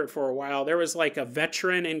meaning to cover it for a while. There was like a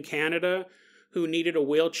veteran in Canada who needed a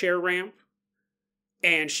wheelchair ramp.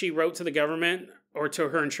 And she wrote to the government, or to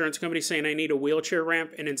her insurance company, saying, I need a wheelchair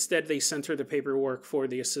ramp. And instead they sent her the paperwork for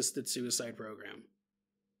the assisted suicide program.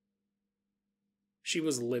 She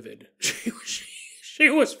was livid. She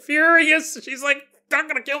was furious. She's like, not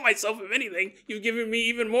going to kill myself, if anything. You've given me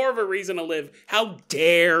even more of a reason to live. How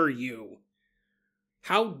dare you?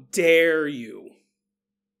 How dare you?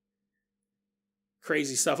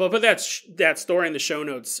 Crazy stuff. I'll put that story in the show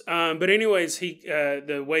notes. But anyways,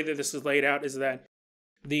 the way that this is laid out is that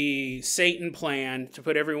the Satan plan to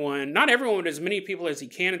put everyone, not everyone, but as many people as he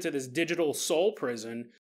can, into this digital soul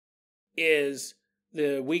prison is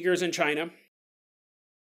the Uyghurs in China,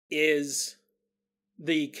 is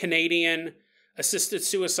the Canadian assisted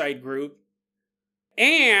suicide group,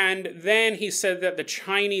 and then he said that the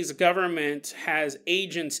Chinese government has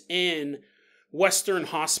agents in Western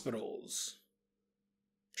hospitals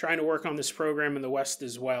trying to work on this program in the West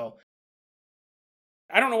as well.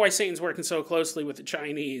 I don't know why Satan's working so closely with the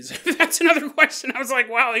Chinese. That's another question. I was like,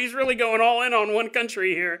 wow, he's really going all in on one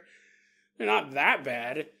country here. They're not that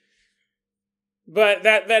bad. But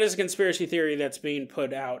that is a conspiracy theory that's being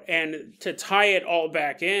put out. And to tie it all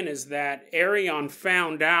back in is that Arion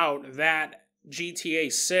found out that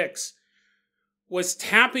GTA 6 was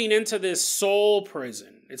tapping into this soul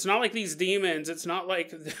prison. It's not like these demons. It's not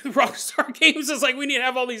like Rockstar Games is like, we need to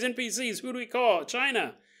have all these NPCs. Who do we call?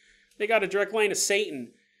 China. They got a direct line to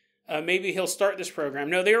Satan. Maybe he'll start this program.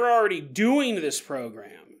 No, they were already doing this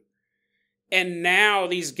program. And now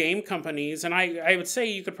these game companies, and I would say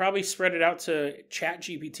you could probably spread it out to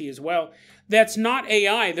ChatGPT as well. That's not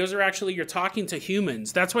AI. Those are actually, you're talking to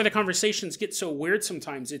humans. That's why the conversations get so weird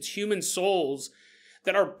sometimes. It's human souls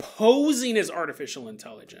that are posing as artificial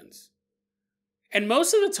intelligence. And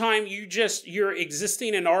most of the time, you're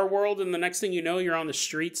existing in our world, and the next thing you know, you're on the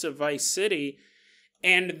streets of Vice City.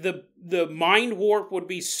 And the mind warp would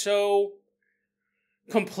be so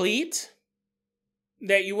complete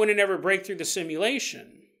that you wouldn't ever break through the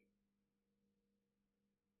simulation.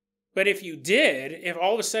 But if you did, if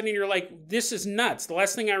all of a sudden you're like, this is nuts. The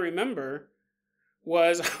last thing I remember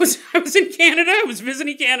was I was in Canada, I was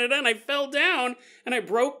visiting Canada, and I fell down and I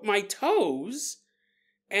broke my toes.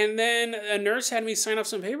 And then a nurse had me sign off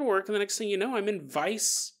some paperwork, and the next thing you know, I'm in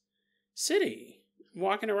Vice City. I'm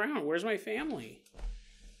walking around. Where's my family?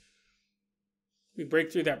 We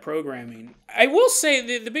break through that programming. I will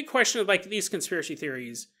say the big question of like these conspiracy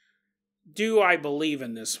theories, do I believe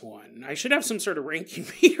in this one? I should have some sort of ranking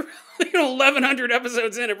meter. 1,100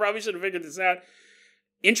 episodes in, I probably should have figured this out.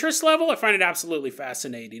 Interest level, I find it absolutely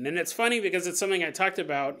fascinating. And it's funny because it's something I talked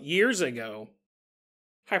about years ago,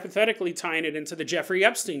 hypothetically tying it into the Jeffrey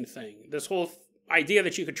Epstein thing. This whole idea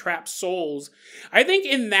that you could trap souls. I think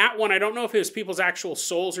in that one, I don't know if it was people's actual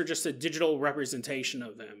souls or just a digital representation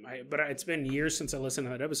of them. But it's been years since I listened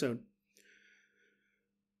to that episode.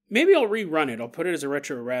 Maybe I'll rerun it. I'll put it as a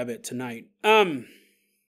retro rabbit tonight. I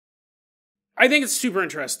think it's super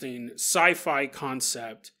interesting sci-fi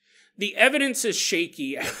concept. The evidence is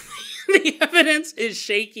shaky. The evidence is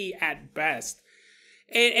shaky at best.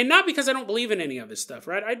 And not because I don't believe in any of this stuff,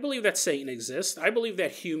 right? I believe that Satan exists. I believe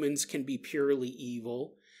that humans can be purely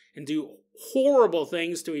evil and do horrible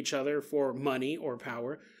things to each other for money or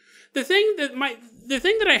power. The thing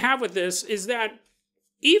that I have with this is that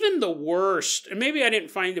even the worst, and maybe I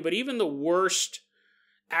didn't find it, but even the worst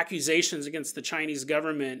accusations against the Chinese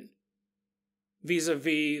government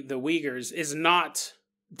vis-a-vis the Uyghurs is not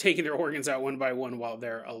taking their organs out one by one while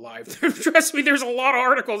they're alive. Trust me, there's a lot of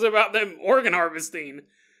articles about them organ harvesting.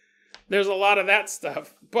 There's a lot of that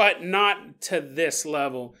stuff, but not to this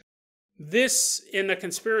level. This, in the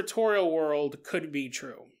conspiratorial world, could be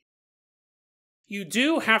true. You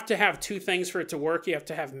do have to have two things for it to work. You have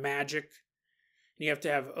to have magic, and you have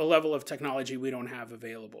to have a level of technology we don't have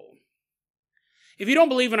available. If you don't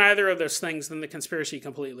believe in either of those things, then the conspiracy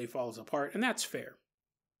completely falls apart, and that's fair.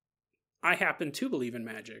 I happen to believe in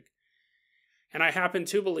magic. And I happen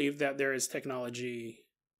to believe that there is technology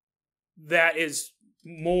that is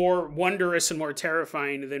more wondrous and more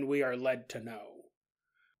terrifying than we are led to know.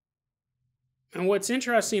 And what's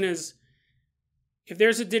interesting is, if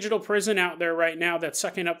there's a digital prison out there right now that's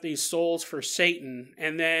sucking up these souls for Satan,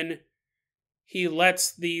 and then he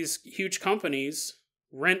lets these huge companies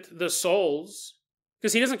rent the souls,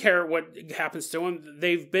 because he doesn't care what happens to them.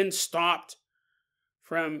 They've been stopped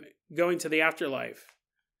from going to the afterlife.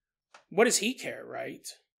 What does he care, right?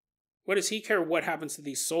 What does he care what happens to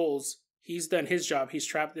these souls? He's done his job. He's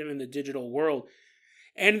trapped them in the digital world.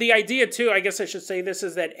 And the idea, too, I guess I should say this,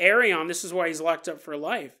 is that Arion, this is why he's locked up for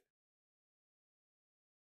life.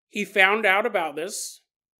 He found out about this,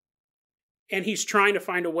 and he's trying to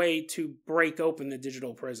find a way to break open the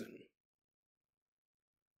digital prison.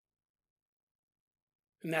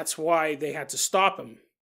 And that's why they had to stop him.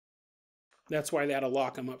 That's why they had to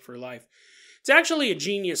lock him up for life. It's actually a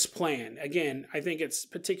genius plan. Again, I think it's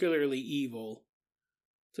particularly evil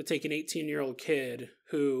to take an 18-year-old kid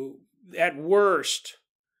who, at worst,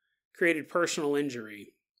 created personal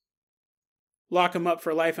injury, lock him up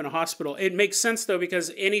for life in a hospital. It makes sense, though,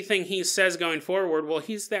 because anything he says going forward, well,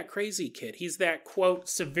 he's that crazy kid. He's that, quote,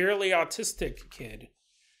 severely autistic kid.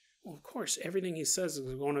 Well, of course, everything he says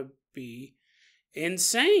is going to be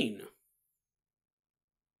insane.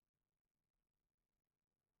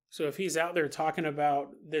 So if he's out there talking about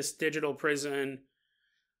this digital prison,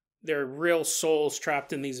 their real souls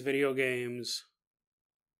trapped in these video games,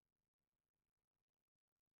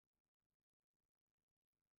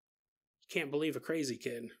 you can't believe a crazy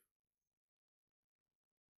kid.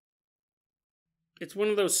 It's one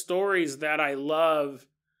of those stories that I love,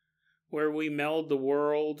 where we meld the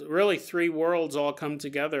world, really 3 worlds all come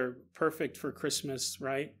together, perfect for Christmas,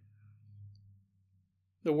 right?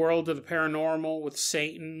 The world of the paranormal with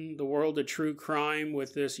Satan, the world of true crime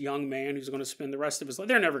with this young man who's going to spend the rest of his life.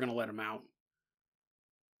 They're never going to let him out.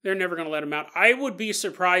 They're never going to let him out. I would be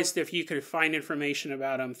surprised if you could find information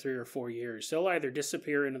about him 3 or 4 years. He'll either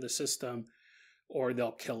disappear into the system or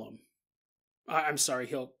they'll kill him. I'm sorry,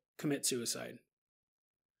 he'll commit suicide.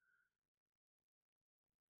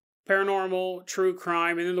 Paranormal, true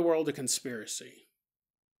crime, and then the world of conspiracy.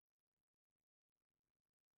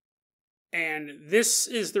 And this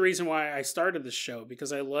is the reason why I started this show,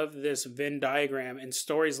 because I love this Venn diagram, and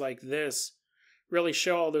stories like this really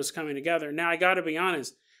show all those coming together. Now, I gotta be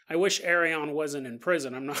honest, I wish Arion wasn't in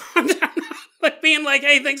prison. I'm not like being like,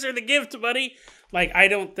 hey, thanks for the gift, buddy. Like, I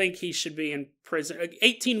don't think he should be in prison.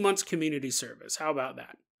 18 months community service. How about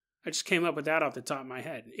that? I just came up with that off the top of my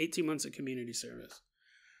head. 18 months of community service.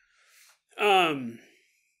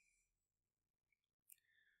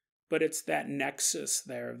 But it's that nexus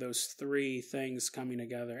there of those 3 things coming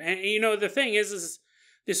together. And, you know, the thing is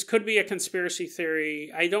this could be a conspiracy theory.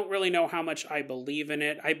 I don't really know how much I believe in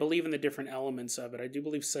it. I believe in the different elements of it. I do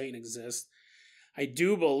believe Satan exists. I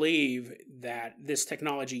do believe that this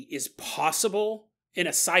technology is possible in a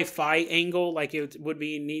sci-fi angle. Like it would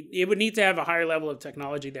need to have a higher level of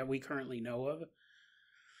technology that we currently know of.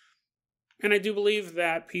 And I do believe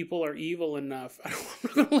that people are evil enough. I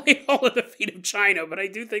don't want to lay all at the feet of China, but I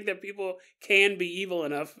do think that people can be evil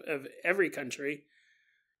enough of every country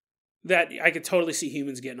that I could totally see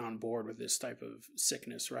humans getting on board with this type of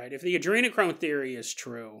sickness, right? If the adrenochrome theory is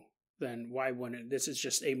true, then why wouldn't it? This is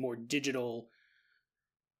just a more digital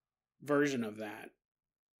version of that.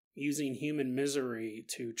 Using human misery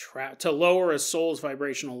to lower a soul's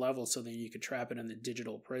vibrational level so that you could trap it in the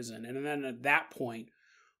digital prison. And then at that point,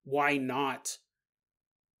 why not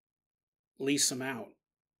lease them out?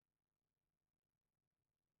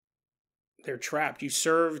 They're trapped. You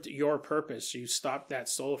served your purpose. You stopped that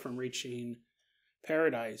soul from reaching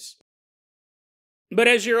paradise. But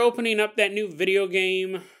as you're opening up that new video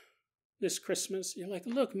game this Christmas, you're like,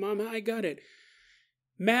 look, Mama, I got it.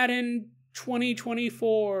 Madden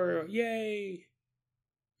 2024. Yay.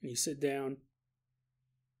 And you sit down,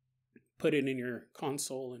 put it in your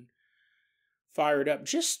console, and fire it up.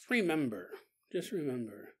 Just remember,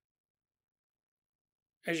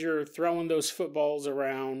 as you're throwing those footballs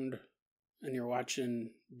around and you're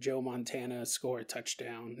watching Joe Montana score a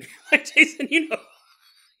touchdown, like, Jason, you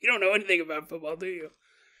don't know anything about football, do you?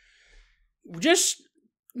 Just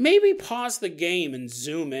maybe pause the game and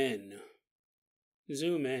zoom in.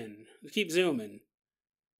 Keep zooming.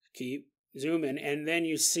 And then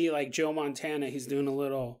you see, like, Joe Montana, he's doing a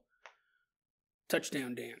little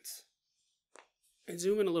touchdown dance. And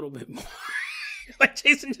zoom in a little bit more. Like,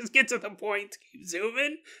 Jason, just get to the point. Keep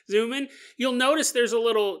zooming. You'll notice there's a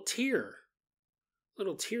little tear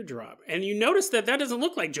little teardrop. And you notice that doesn't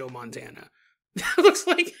look like Joe Montana. That looks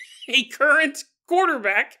like a current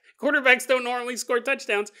quarterback. Quarterbacks don't normally score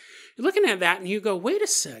touchdowns. You're looking at that and you go, wait a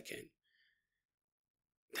second.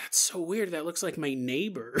 That's so weird. That looks like my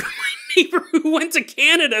neighbor. My neighbor who went to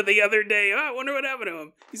Canada the other day. Oh, I wonder what happened to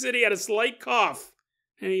him. He said he had a slight cough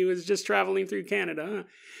and he was just traveling through Canada. Huh?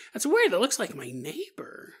 That's weird. That looks like my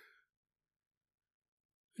neighbor.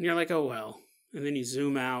 And you're like, oh, well. And then you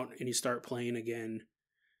zoom out and you start playing again.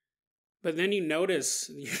 But then you notice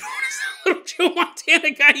that little Joe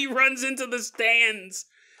Montana guy, he runs into the stands.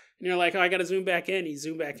 And you're like, oh, I got to zoom back in. You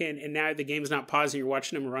zoom back in. And now the game's not pausing. You're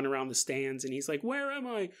watching him run around the stands. And he's like, where am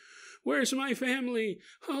I? Where's my family?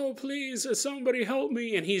 Oh, please, somebody help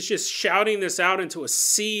me. And he's just shouting this out into a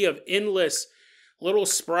sea of endless little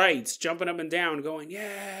sprites jumping up and down going,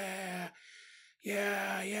 yeah,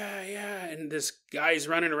 yeah, yeah, yeah. And this guy's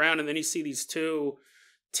running around. And then you see these two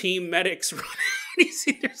team medics running. You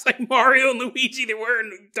see there's like Mario and Luigi. They're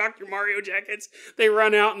wearing Dr. Mario jackets. They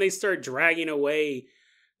run out and they start dragging away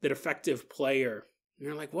the defective player. And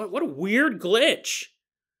you're like, what a weird glitch.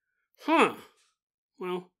 Huh.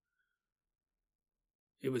 Well,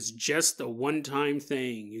 it was just a one-time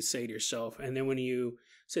thing, you say to yourself. And then when you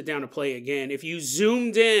sit down to play again, if you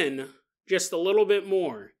zoomed in just a little bit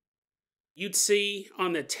more, you'd see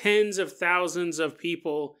on the tens of thousands of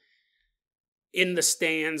people in the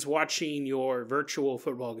stands watching your virtual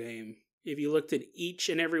football game. If you looked at each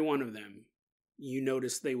and every one of them, you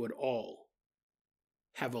notice they would all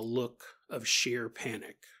have a look of sheer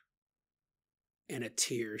panic and a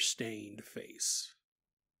tear-stained face.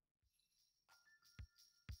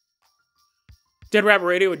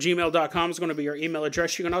 DeadRabbitRadio@gmail.com is going to be your email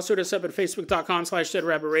address. You can also hit us up at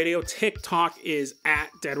Facebook.com/DeadRabbitRadio. TikTok is at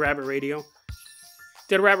DeadRabbitRadio.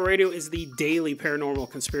 Dead Rabbit Radio is the daily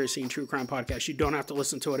paranormal conspiracy and true crime podcast. You don't have to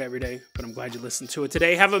listen to it every day, but I'm glad you listened to it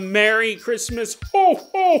today. Have a Merry Christmas. Ho,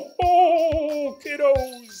 ho, ho,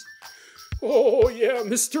 kiddos. Oh, yeah,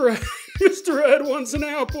 Mr. Ed wants an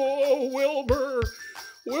apple. Oh, Wilbur,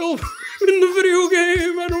 I'm in the video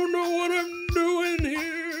game. I don't know what I'm doing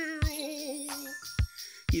here. Oh.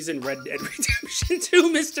 He's in Red Dead Redemption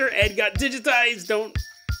 2. Mr. Ed got digitized. Don't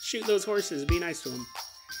shoot those horses. Be nice to him.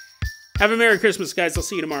 Have a Merry Christmas, guys. I'll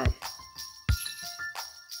see you tomorrow.